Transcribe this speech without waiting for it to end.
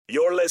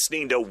You're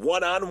listening to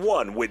One on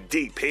One with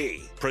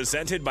DP,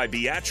 presented by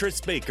Beatrice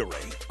Bakery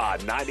on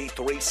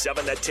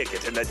 93.7 The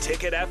Ticket and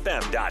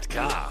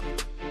theticketfm.com.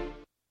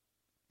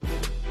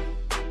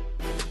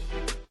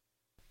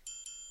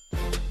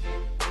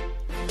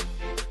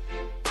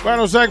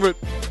 Final segment.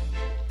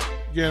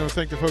 Again, I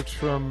thank the folks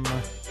from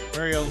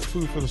Marielle's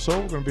Food for the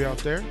Soul. We're going to be out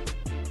there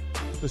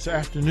this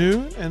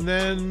afternoon. And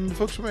then the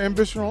folks from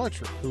Ambition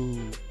Electric,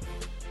 who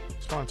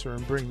sponsor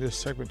and bring this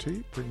segment to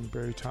you, bring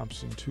Barry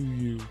Thompson to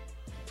you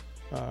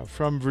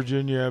from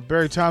Virginia.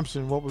 Barry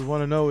Thompson, what we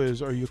want to know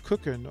is, are you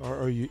cooking or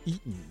are you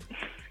eating?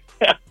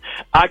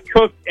 I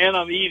cook and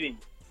I'm eating.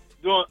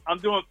 I'm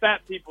doing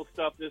fat people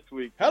stuff this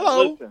week.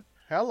 Hello. Listen,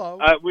 Hello.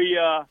 I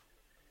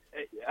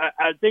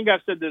think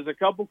I've said there's a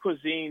couple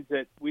cuisines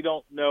that we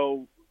don't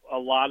know a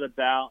lot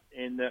about,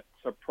 and the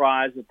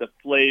surprise at the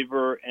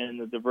flavor and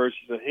the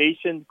diversity. So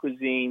Haitian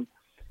cuisine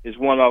is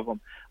one of them.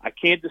 I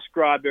can't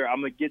describe it. I'm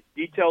going to get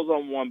details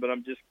on one, but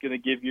I'm just going to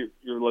give your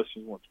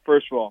listeners one.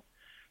 First of all,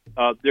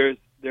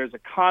 there's a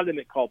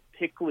condiment called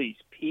pickles,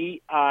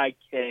 Pikliz,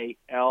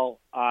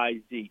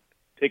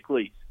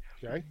 pickles.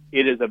 Okay.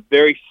 It is a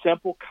very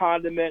simple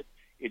condiment.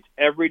 It's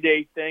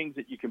everyday things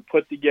that you can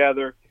put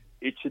together.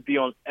 It should be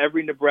on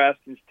every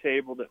Nebraskan's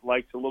table that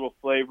likes a little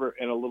flavor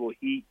and a little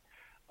heat.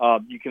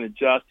 You can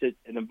adjust it.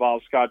 It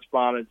involves Scotch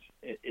bonnets.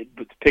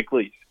 It's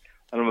pickles.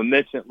 And I'm going to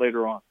mention it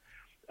later on.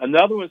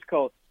 Another one is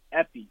called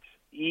Epis,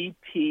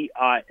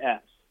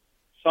 E-P-I-S,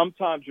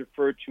 sometimes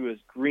referred to as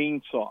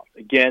green sauce.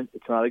 Again,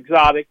 it's not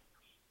exotic.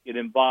 It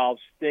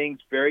involves things,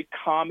 very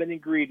common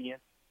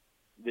ingredients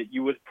that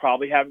you would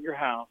probably have at your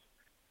house,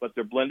 but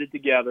they're blended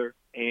together.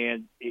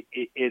 And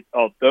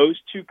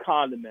those two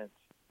condiments,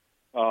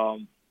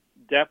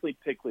 definitely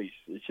pickles.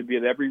 It should be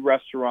at every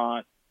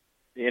restaurant.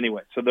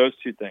 Anyway, so those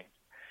two things.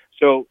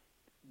 So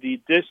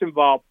the dish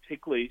involved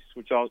pickles,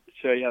 which I'll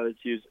show you how to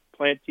use,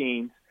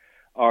 plantains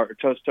or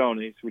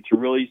tostones, which are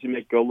really easy to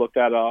make. Go look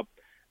that up.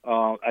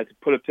 I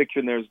put a picture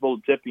in there. There's a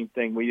little dipping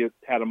thing. We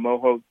had a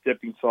mojo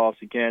dipping sauce.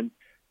 Again,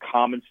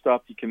 common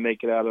stuff you can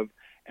make it out of.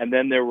 And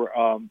then there were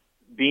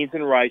beans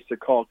and rice. They're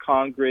called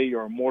congri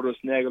or mortos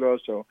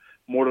negros or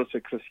mortos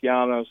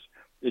cristianos.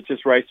 It's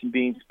just rice and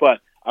beans.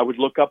 But I would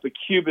look up a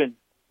Cuban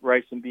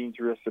rice and beans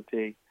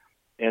recipe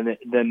and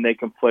then make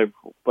them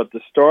flavorful. But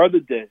the star of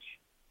the dish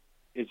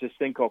is this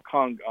thing called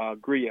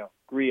griot,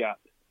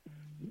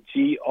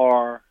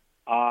 G-R-I-O-T,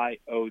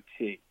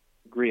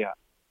 griot.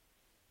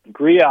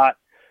 Griot,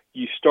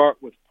 you start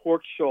with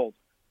pork shoulder,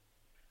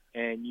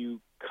 and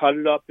you cut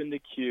it up into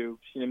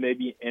cubes,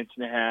 maybe an inch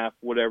and a half,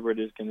 whatever it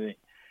is going to be.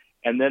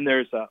 And then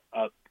there's a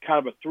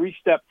kind of a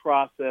three-step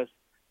process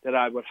that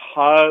I would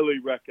highly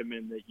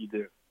recommend that you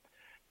do.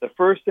 The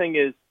first thing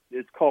is,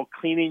 it's called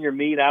cleaning your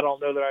meat. I don't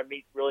know that our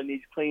meat really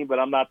needs cleaning, but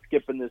I'm not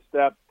skipping this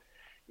step.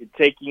 You're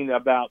taking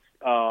about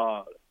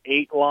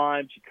 8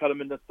 limes, you cut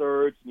them into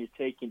thirds, and you're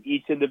taking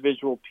each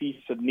individual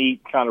piece of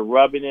meat, kind of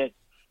rubbing it,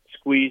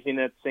 squeezing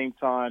it at the same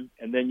time,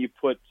 and then you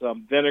put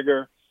some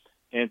vinegar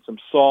and some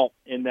salt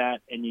in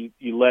that, and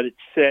you let it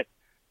sit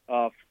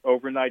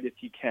overnight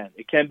if you can.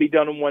 It can be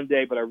done in one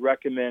day, but I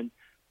recommend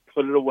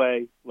put it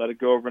away, let it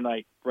go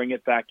overnight, bring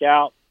it back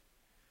out.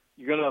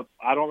 You're going to,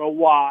 I don't know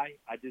why,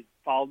 I just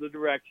follow the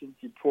directions.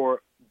 You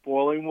pour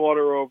boiling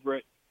water over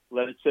it,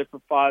 let it sit for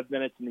 5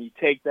 minutes, and then you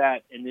take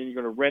that, and then you're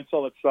going to rinse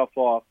all that stuff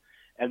off.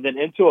 And then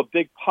into a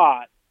big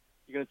pot,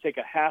 you're going to take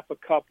a half a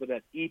cup of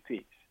that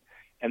E-piece.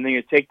 And then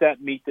you take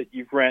that meat that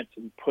you've rinsed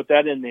and put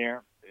that in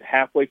there,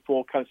 halfway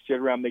full, kind of stir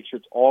it around, make sure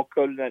it's all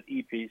coated in that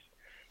E-piece.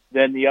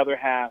 Then the other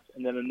half,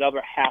 and then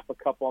another half a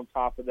cup on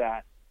top of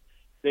that.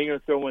 Then you're going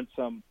to throw in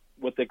some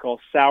what they call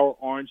sour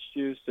orange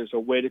juice. There's a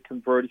way to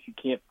convert it if you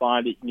can't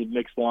find it. You can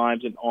mix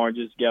limes and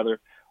oranges together,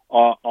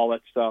 all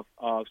that stuff.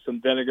 Some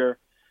vinegar,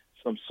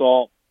 some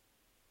salt.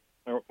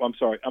 I'm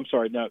sorry.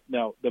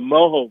 No, the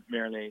mojo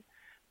marinade.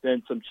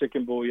 Then some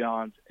chicken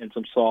bouillons and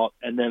some salt,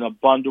 and then a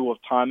bundle of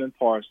thyme and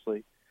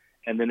parsley.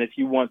 And then if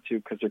you want to,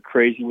 because they're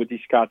crazy with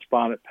these Scotch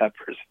bonnet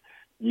peppers,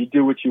 you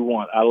do what you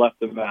want. I left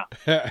them out.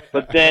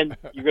 But then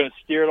you're going to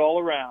stir it all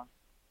around,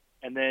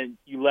 and then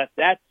you let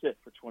that sit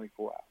for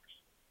 24 hours.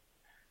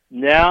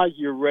 Now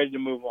you're ready to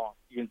move on.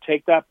 You can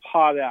take that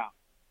pot out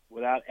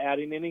without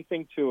adding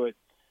anything to it.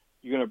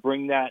 You're going to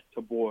bring that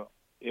to boil.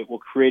 It will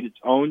create its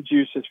own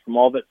juices from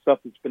all that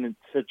stuff that's been in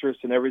citrus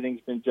and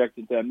everything's been injected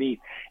into that meat.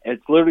 And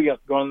it's literally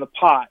going in the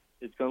pot.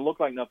 It's going to look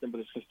like nothing,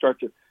 but it's going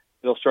to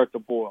it'll start to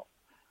boil.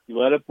 You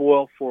let it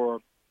boil for,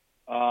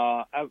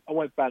 I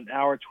went about an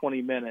hour and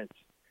 20 minutes.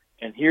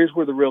 And here's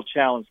where the real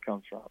challenge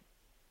comes from.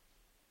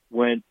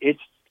 When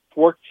it's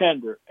fork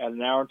tender at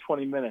an hour and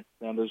 20 minutes,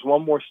 now there's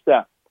one more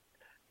step.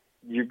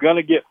 You're going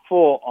to get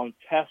full on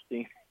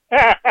testing.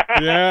 There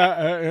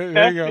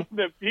you go.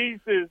 The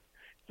pieces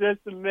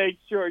just to make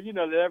sure,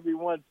 that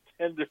everyone's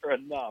tender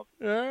enough.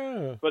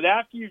 Yeah. But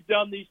after you've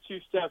done these two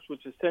steps,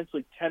 which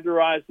essentially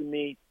tenderize the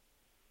meat,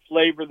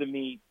 flavor the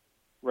meat,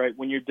 right,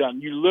 when you're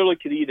done, you literally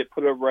could eat it,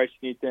 put it over rice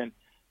and eat then.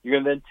 You're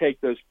going to then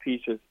take those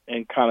pieces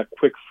and kind of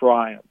quick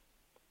fry them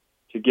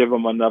to give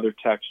them another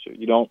texture.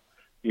 You don't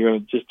You're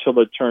going to just till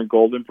they turn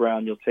golden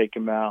brown. You'll take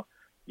them out.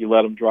 You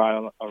let them dry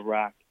on a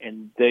rack,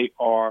 and they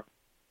are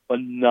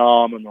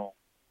phenomenal.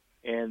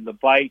 And the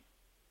bite,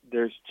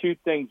 there's two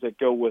things that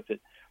go with it.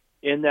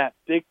 In that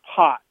big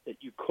pot that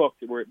you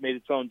cooked where it made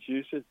its own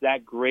juices,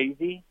 that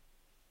gravy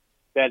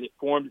that it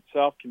formed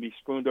itself can be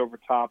spooned over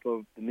top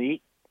of the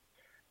meat.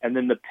 And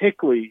then the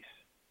pickles,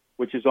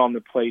 which is on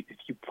the plate, if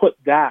you put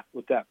that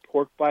with that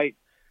pork bite,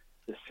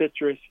 the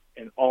citrus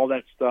and all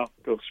that stuff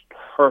goes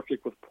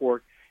perfect with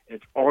pork. And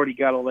it's already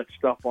got all that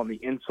stuff on the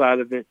inside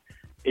of it.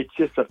 It's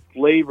just a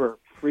flavor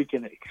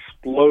freaking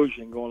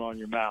explosion going on in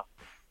your mouth.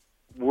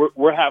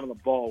 We're having a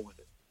ball with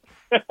it.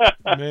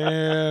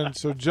 Man,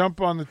 so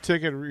jump on the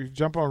ticket,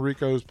 jump on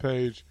Rico's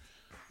page.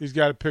 He's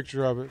got a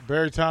picture of it.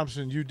 Barry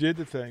Thompson, you did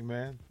the thing,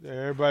 man.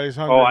 Everybody's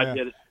hungry now. I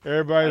did it.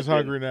 Everybody's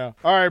hungry now.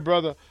 All right,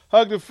 brother.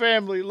 Hug the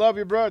family. Love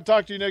you, bro.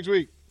 Talk to you next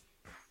week.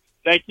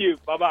 Thank you.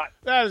 Bye-bye.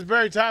 That is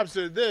Barry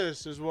Thompson.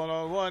 This is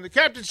One-on-One. The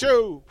Captain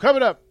Show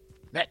coming up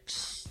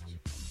next.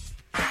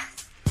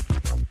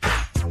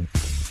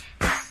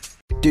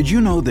 Did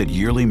you know that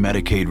yearly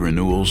Medicaid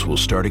renewals will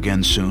start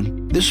again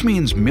soon? This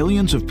means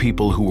millions of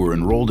people who were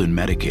enrolled in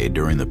Medicaid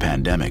during the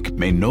pandemic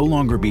may no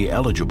longer be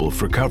eligible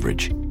for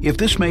coverage. If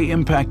this may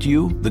impact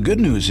you, the good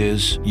news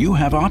is you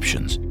have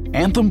options.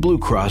 Anthem Blue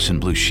Cross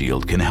and Blue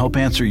Shield can help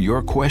answer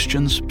your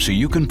questions so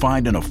you can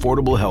find an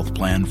affordable health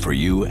plan for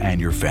you and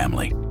your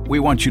family. We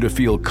want you to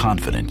feel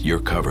confident you're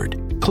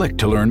covered. Click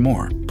to learn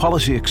more.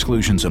 Policy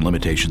exclusions and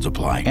limitations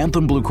apply.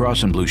 Anthem Blue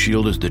Cross and Blue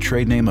Shield is the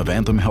trade name of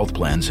Anthem Health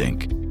Plans,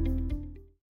 Inc.